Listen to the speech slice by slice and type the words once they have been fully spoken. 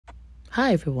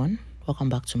Hi everyone, welcome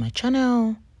back to my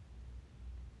channel.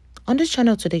 On this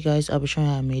channel today guys, I'll be showing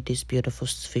you how I made this beautiful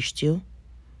fish stew.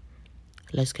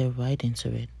 Let's get right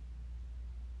into it.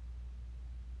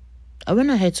 I went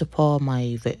ahead to pour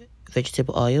my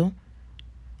vegetable oil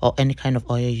or any kind of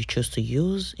oil you choose to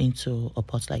use into a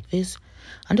pot like this,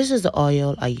 and this is the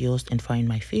oil I used in frying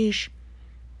my fish.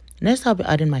 Next I'll be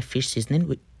adding my fish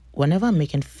seasoning. Whenever I'm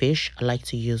making fish, I like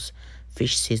to use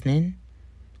fish seasoning,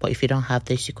 but if you don't have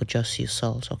this you could just use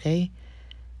salt. Okay,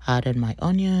 I added my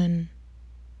onion,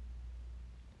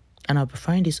 and I'll be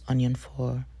frying this onion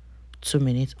for 2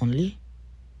 minutes only.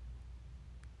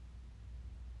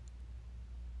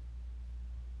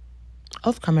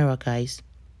 Off camera guys,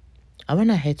 I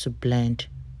went ahead to blend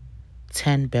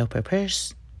 10 bell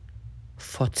peppers,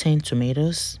 14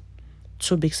 tomatoes,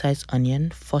 2 big sized onion,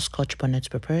 4 scotch bonnet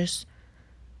peppers,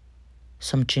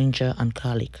 some ginger and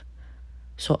garlic.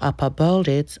 So I parboiled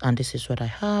it, and this is what I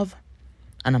have,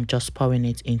 and I'm just pouring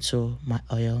it into my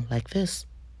oil like this.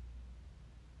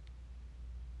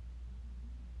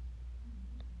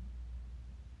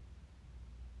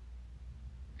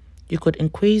 You could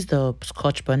increase the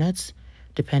scotch bonnets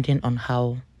depending on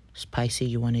how spicy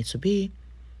you want it to be.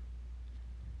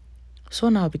 So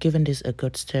now I'll be giving this a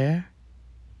good stir.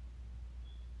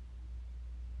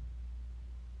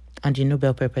 And you know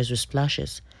bell peppers with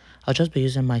splashes. I'll just be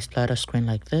using my splatter screen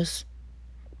like this.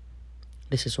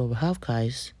 This is what we have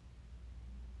guys.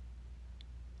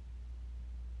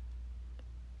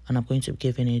 And I'm going to be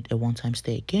giving it a one-time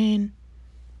stir again.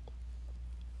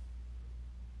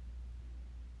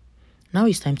 Now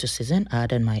it's time to season. I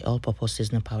added my all-purpose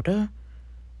seasoning powder.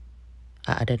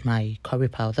 I added my curry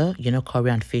powder. You know,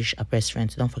 curry and fish are best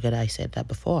friends. Don't forget I said that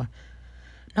before.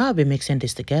 Now I'll be mixing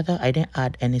this together. I didn't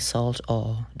add any salt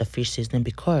or the fish seasoning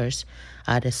because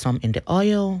I added some in the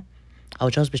oil. I'll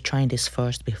just be trying this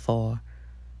first before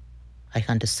I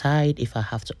can decide if I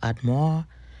have to add more.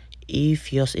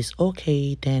 If yours is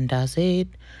okay, then that's it.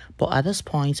 But at this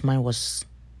point, mine was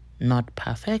not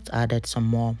perfect. I added some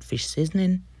more fish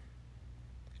seasoning,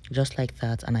 just like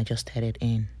that, and I just stirred it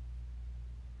in.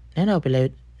 Then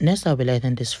next I'll be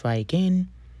letting this fry again.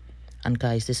 And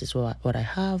guys, this is what I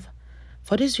have.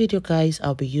 For this video guys,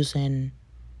 I'll be using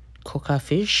Croaker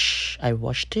fish. I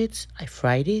washed it, I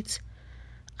fried it,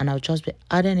 and I'll just be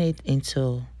adding it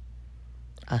into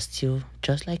a stew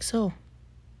just like so.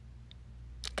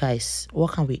 Guys,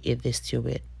 what can we eat this stew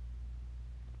with?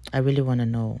 I really want to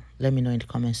know. Let me know in the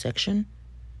comment section.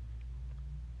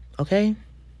 Okay?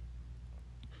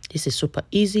 This is super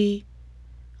easy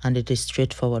and it is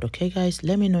straightforward. Okay guys,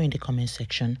 let me know in the comment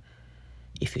section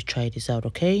if you try this out.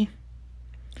 Okay,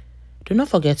 do not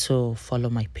forget to follow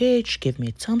my page, give me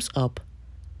a thumbs up,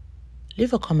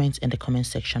 leave a comment in the comment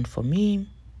section for me,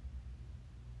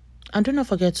 and do not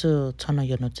forget to turn on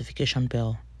your notification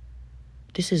bell.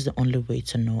 This is the only way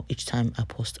to know each time I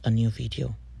post a new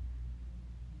video.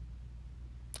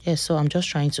 Yes, so I'm just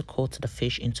trying to coat the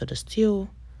fish into the stew.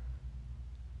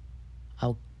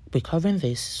 I'll be covering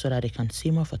this so that it can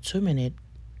simmer for 2 minutes.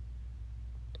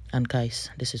 And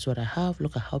guys, this is what I have.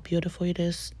 Look at how beautiful it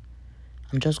is.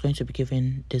 I'm just going to be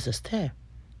giving this a stir.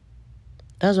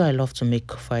 That's why I love to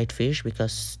make fried fish,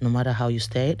 because no matter how you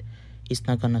stir it, it's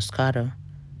not gonna scatter.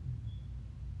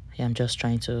 Yeah, I'm just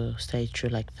trying to stir it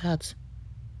through like that.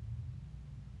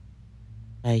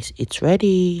 Guys, it's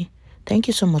ready. Thank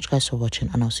you so much guys for watching,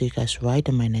 and I'll see you guys right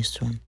in my next one.